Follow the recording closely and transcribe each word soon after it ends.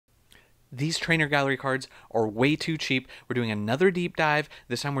These trainer gallery cards are way too cheap. We're doing another deep dive.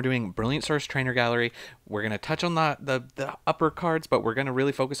 This time we're doing Brilliant Stars trainer gallery. We're going to touch on the upper cards, but we're going to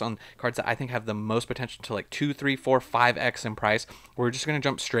really focus on cards that I think have the most potential to like 2, 3, 4, 5x in price. We're just going to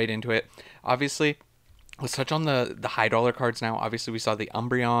jump straight into it. Obviously, let's touch on the high dollar cards now. Obviously, we saw the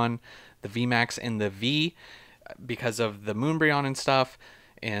Umbreon, the VMAX, and the V because of the Moonbreon and stuff,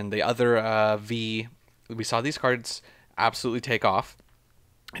 and the other V. We saw these cards absolutely take off,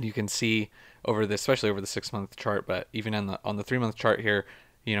 and you can see over this, especially over the 6 month chart, but even on the 3 month chart here,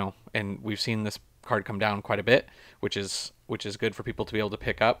 and we've seen this card come down quite a bit, which is good for people to be able to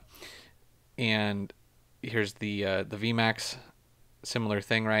pick up. And here's the VMAX, similar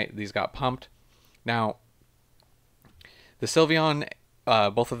thing, right? These got pumped. Now, the Sylveon,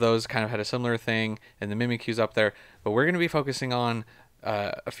 both of those kind of had a similar thing, and the Mimikyu's up there, but we're going to be focusing on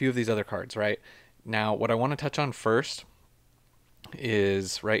a few of these other cards, right? Now, what I want to touch on first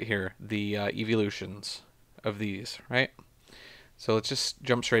is right here, the evolutions of these, right? So let's just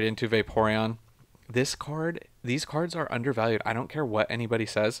jump straight into Vaporeon. These cards are undervalued. I don't care what anybody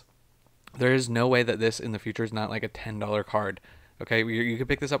says. There is no way that this in the future is not like a $10 card. Okay, you could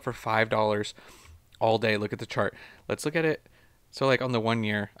pick this up for $5 all day. Look at the chart. Let's look at it. So like on the 1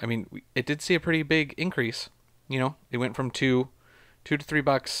 year, I mean, it did see a pretty big increase. It went from two to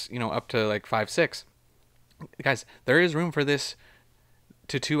 $3, up to like 5, 6. Guys, there is room for this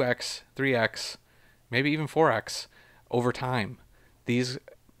to 2x, 3x, maybe even 4x over time. These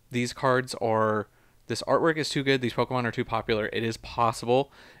cards are, this artwork is too good. These Pokemon are too popular. It is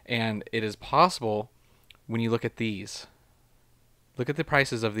possible, and it is possible when you look at these. Look at the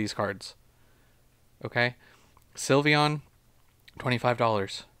prices of these cards. Okay, Sylveon,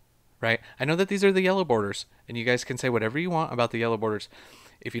 $25, right? I know that these are the yellow borders, and you guys can say whatever you want about the yellow borders.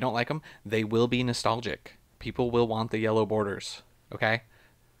 If you don't like them, they will be nostalgic. People will want the yellow borders, okay?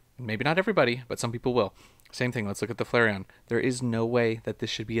 Maybe not everybody, but some people will. Same thing, let's look at the Flareon. There is no way that this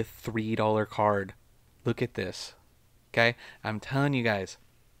should be a $3 card. Look at this, okay? I'm telling you guys,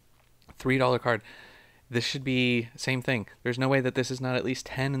 $3 card. This should be same thing. There's no way that this is not at least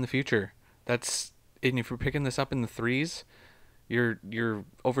 10 in the future. And if you're picking this up in the threes, you're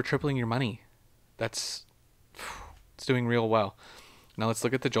over tripling your money. It's doing real well. Now let's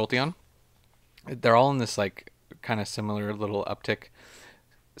look at the Jolteon. They're all in this like kind of similar little uptick.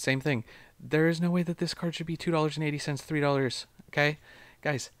 Same thing. There is no way that this card should be $2.80, $3. Okay,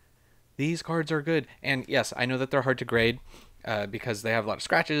 guys, these cards are good. And yes, I know that they're hard to grade because they have a lot of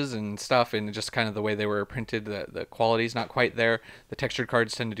scratches and stuff, and just kind of the way they were printed, the quality's not quite there. The textured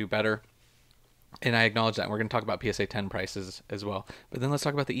cards tend to do better. And I acknowledge that. And we're going to talk about PSA 10 prices as well. But then let's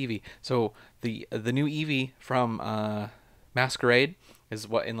talk about the Eevee. So the new Eevee from Masquerade is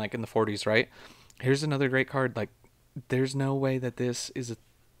what in the 40s, right? Here's another great card. Like, there's no way that this is a $2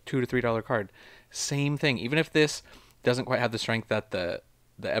 to $3 card. Same thing. Even if this doesn't quite have the strength that the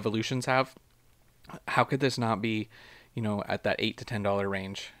evolutions have, how could this not be, at that $8 to $10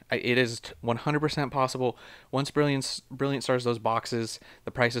 range? It is 100% possible. Once Brilliant Stars those boxes,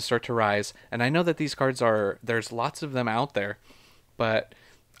 the prices start to rise. And I know that these cards there's lots of them out there, but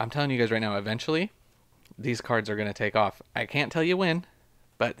I'm telling you guys right now, eventually, these cards are going to take off. I can't tell you when,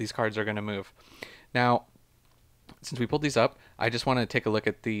 but these cards are going to move. Now, since we pulled these up, I just want to take a look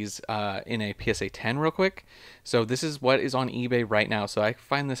at these in a PSA 10 real quick. So this is what is on eBay right now. So I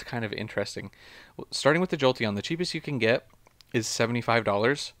find this kind of interesting. Starting with the Jolteon, the cheapest you can get is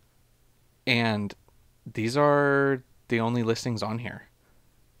 $75. And these are the only listings on here.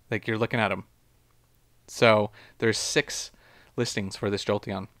 Like, you're looking at them. So there's 6 listings for this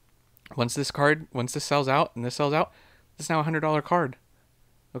Jolteon. Once this sells out and this sells out, this is now a $100 card.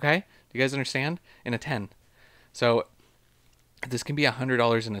 Okay? Do you guys understand? In a 10. So this can be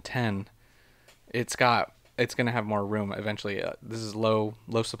 $100 in a 10. It's going to have more room eventually. This is low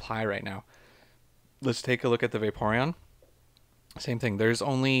supply right now. Let's take a look at the Vaporeon. Same thing. There's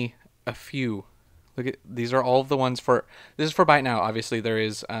only a few. Look at these are all of the ones for this is for buy now. Obviously there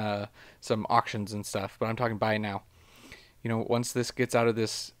is some auctions and stuff, but I'm talking buy now. Once this gets out of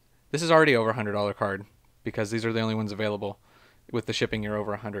this is already over $100 card because these are the only ones available. With the shipping, you're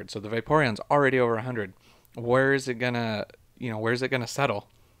over 100. So the Vaporeon's already over 100. Where is it gonna settle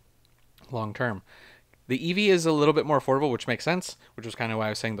long term? The Eevee is a little bit more affordable, which makes sense, which was kind of why I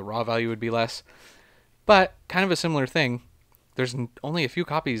was saying the raw value would be less. But kind of a similar thing. There's only a few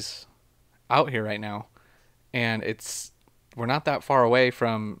copies out here right now, and we're not that far away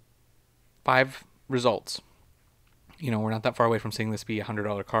from 5 results. We're not that far away from seeing this be a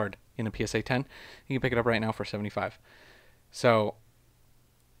 $100 card in a PSA 10. You can pick it up right now for 75. So,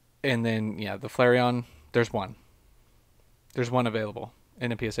 and then yeah, the Flareon, there's one available,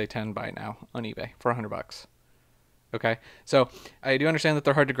 in a PSA 10 buy now on eBay for $100. Okay, so I do understand that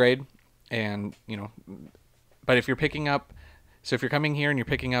they're hard to grade, and but if you're picking up, so if you're coming here and you're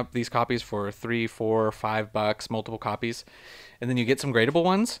picking up these copies for $3, $4, $5, multiple copies, and then you get some gradable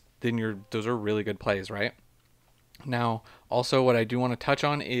ones, then those are really good plays, right? Now, also what I do want to touch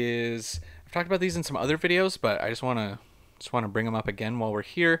on is I've talked about these in some other videos, but I just want to bring them up again while we're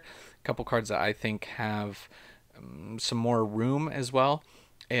here. A couple cards that I think have some more room as well,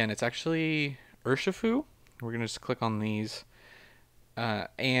 and it's actually Urshifu. We're gonna just click on these,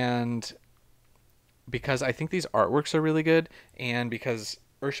 and because I think these artworks are really good, and because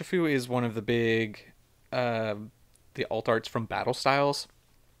Urshifu is one of the big the alt arts from Battle Styles.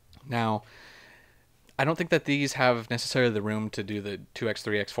 Now, I don't think that these have necessarily the room to do the 2x,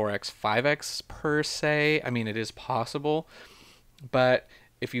 3x, 4x, 5x per se. I mean, it is possible, but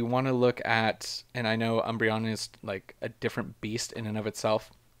if you want to look at, and I know Umbreon is like a different beast in and of itself,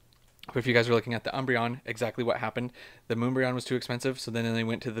 but if you guys are looking at the Umbreon, exactly what happened, the Moonbreon was too expensive, so then they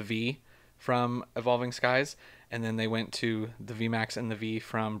went to the V from Evolving Skies, and then they went to the VMAX and the V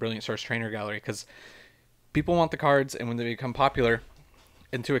from Brilliant Stars Trainer Gallery, because people want the cards, and when they become popular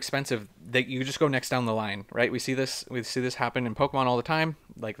and too expensive, you just go next down the line, right? We see this happen in Pokemon all the time.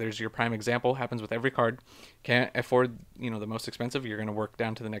 Like, there's your prime example, happens with every card. Can't afford the most expensive, you're going to work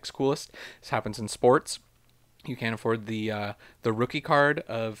down to the next coolest. This happens in sports. You can't afford the rookie card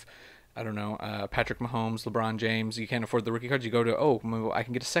of, I don't know, Patrick Mahomes, LeBron James. You can't afford the rookie cards. You go to, oh, I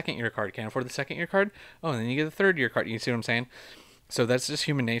can get a second year card. Can't afford the second year card. Oh, and then you get the third year card. You see what I'm saying? So that's just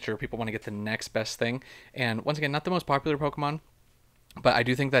human nature. People want to get the next best thing. And once again, not the most popular Pokemon, but I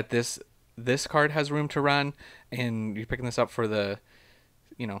do think that this card has room to run, and you're picking this up for the,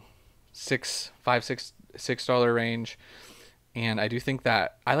 $6 range. And I do think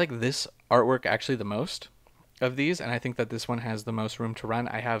that I like this artwork actually the most of these, and I think that this one has the most room to run.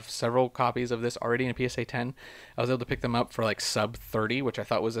 I have several copies of this already in a PSA 10. I was able to pick them up for like sub 30, which I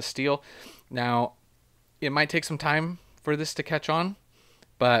thought was a steal. Now, it might take some time for this to catch on,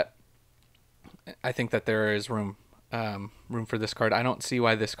 but I think that there is room for this card. I don't see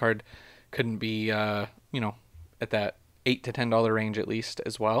why this card couldn't be at that $8 to $10 range at least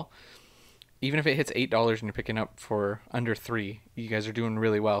as well. Even if it hits $8 and you're picking up for under $3, you guys are doing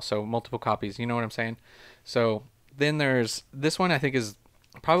really well. So multiple copies, you know what I'm saying? So then there's this one, I think is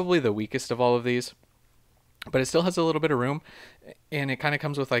probably the weakest of all of these, but it still has a little bit of room, and it kind of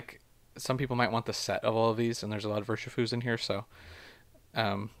comes with, like, some people might want the set of all of these, and there's a lot of Urshifus in here, so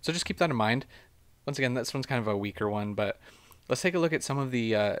just keep that in mind. Once again, this one's kind of a weaker one, but let's take a look at some of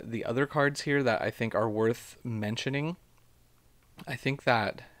the other cards here that I think are worth mentioning. I think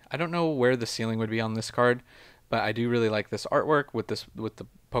that I don't know where the ceiling would be on this card, but I do really like this artwork with the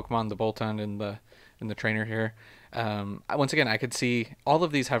Pokemon, the Boltund, and the trainer here. Once again, I could see all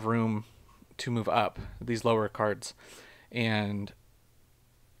of these have room to move up, these lower cards, and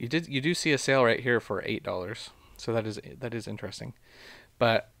you do see a sale right here for $8, so that is interesting.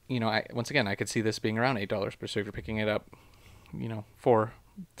 But once again, I could see this being around $8. But so if you're picking it up, for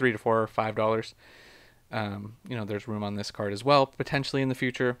 $3 to $4 or $5. There's room on this card as well, potentially in the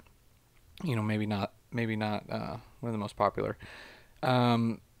future. Maybe not one of the most popular.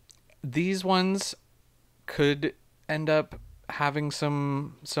 These ones could end up having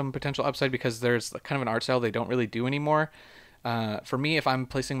some potential upside because there's kind of an art style they don't really do anymore. For me, if I'm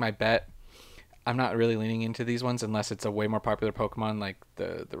placing my bet, I'm not really leaning into these ones unless it's a way more popular Pokemon like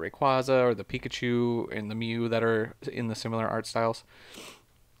the Rayquaza or the Pikachu and the Mew that are in the similar art styles.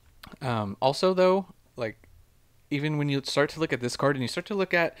 Also, though, like, even when you start to look at this card and you start to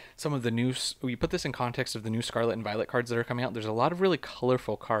look at some of the new, you put this in context of the new Scarlet and Violet cards that are coming out, there's a lot of really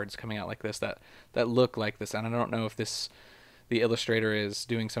colorful cards coming out like this that look like this. And I don't know if the illustrator is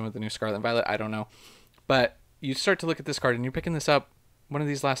doing some of the new Scarlet and Violet. I don't know. But you start to look at this card and you're picking this up, one of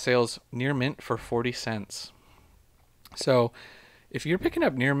these last sales, near mint for 40 cents. So if you're picking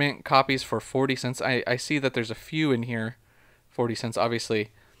up near mint copies for 40 cents, I see that there's a few in here, 40 cents,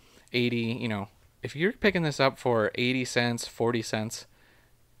 obviously 80, if you're picking this up for 80 cents, 40 cents,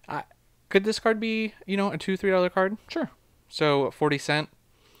 could this card be, a $2, $3 card? Sure. So a 40-cent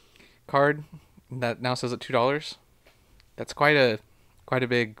card that now sells at $2, that's quite a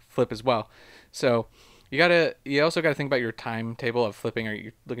big flip as well. So you also gotta think about your timetable of flipping. Are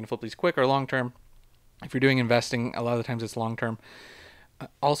you looking to flip these quick or long term? If you're doing investing, a lot of the times it's long term.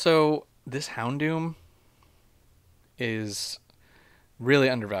 Also, this Houndoom is really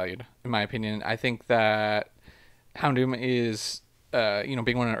undervalued, in my opinion. I think that Houndoom is,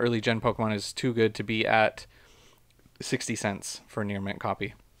 being one of the early gen Pokemon, is too good to be at 60 cents for a near mint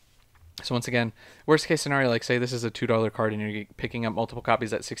copy. So once again, worst case scenario, like say this is a $2 card and you're picking up multiple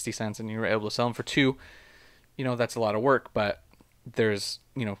copies at 60 cents and you're able to sell them for 2, that's a lot of work, but there's,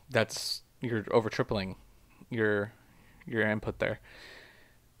 that's, you're over tripling your input there.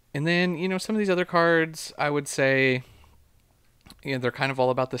 And then, some of these other cards, I would say, they're kind of all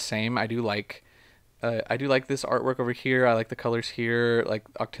about the same. I do like this artwork over here. I like the colors here. Like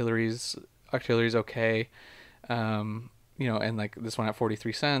Octillery's okay. And like this one at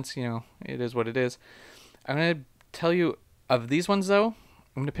 43 cents, it is what it is. I'm going to tell you of these ones though,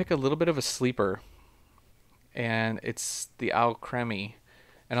 I'm going to pick a little bit of a sleeper, and it's the Alcremie.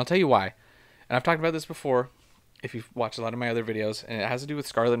 And I'll tell you why. And I've talked about this before if you've watched a lot of my other videos, and it has to do with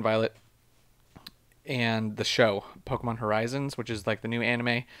Scarlet and Violet and the show Pokemon Horizons, which is like the new anime.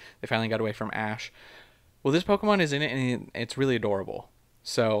 They finally got away from Ash. Well, this Pokemon is in it, and it's really adorable.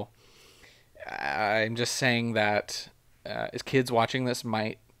 So I'm just saying that as kids watching this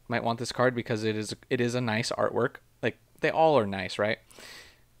might want this card because it is a nice artwork. Like they all are nice, right?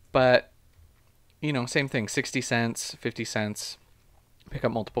 But same thing, 60 cents, 50 cents, pick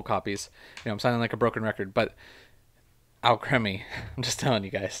up multiple copies. I'm sounding like a broken record, but Alcremie, I'm just telling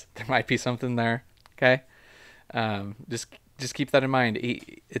you guys, there might be something there. Okay, just keep that in mind.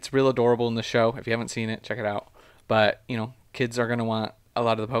 It's real adorable in the show. If you haven't seen it, check it out. But kids are gonna want a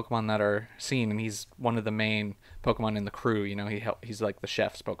lot of the Pokemon that are seen, and he's one of the main Pokemon in the crew. He's like the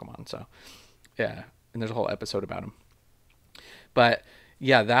chef's Pokemon. So yeah, and there's a whole episode about him. But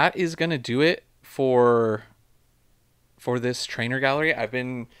yeah, that is gonna do it for this trainer gallery. I've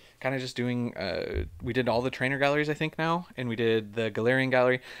been kind of just doing we did all the trainer galleries I think now, and we did the Galarian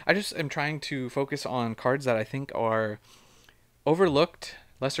gallery. I just am trying to focus on cards that I think are overlooked,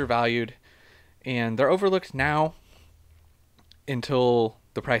 lesser valued, and they're overlooked now until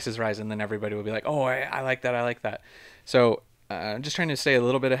the prices rise, and then everybody will be like, oh, I like that. So I'm just trying to stay a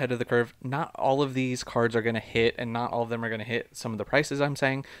little bit ahead of the curve. Not all of these cards are going to hit, and not all of them are going to hit some of the prices I'm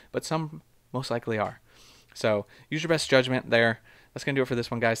saying, but some most likely are. So use your best judgment there. That's going to do it for this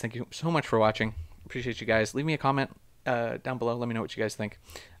one, guys. Thank you so much for watching. Appreciate you guys. Leave me a comment down below. Let me know what you guys think.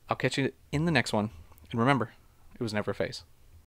 I'll catch you in the next one. And remember, it was never a phase.